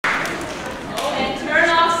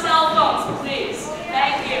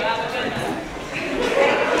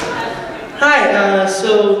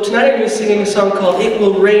So tonight I'm going to be singing a song called It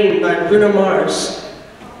Will Rain by Bruno Mars.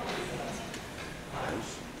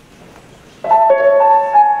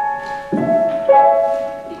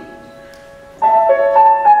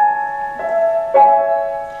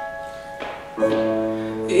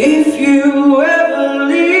 If you ever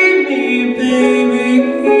leave me, baby,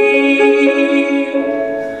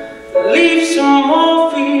 leave some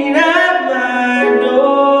morphine at my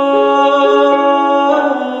door.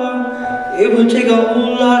 It would take a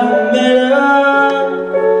whole lot of medication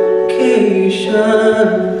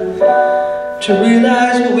to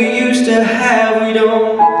realize what we used to have. We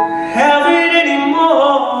don't have it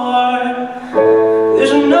anymore.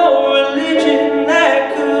 There's no religion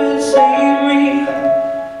that could save me.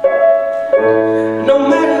 No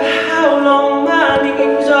matter how long my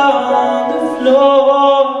knees are on the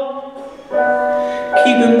floor,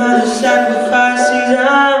 keep in mind the sacrifices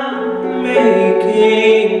I'm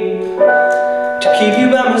making to keep you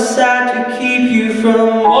by my side, to keep you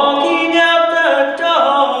from walking out the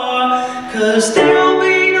door. 'Cause there'll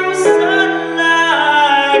be no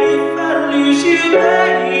sunlight if I lose you,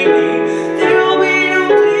 baby. There'll be no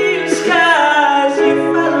clear skies if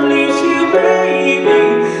I lose you, baby.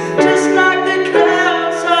 Just like the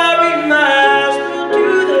clouds are in my eyes, will do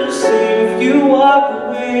the same if you walk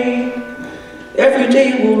away. Every day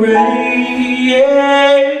will rain.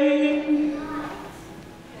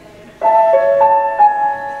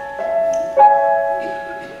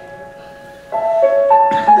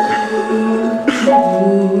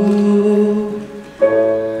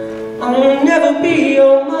 I'll never be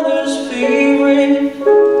your mother's favorite.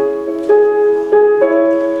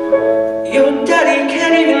 Your daddy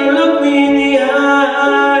can't even look me in the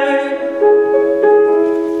eye.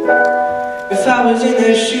 If I was in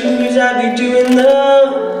their shoes, I'd be doing the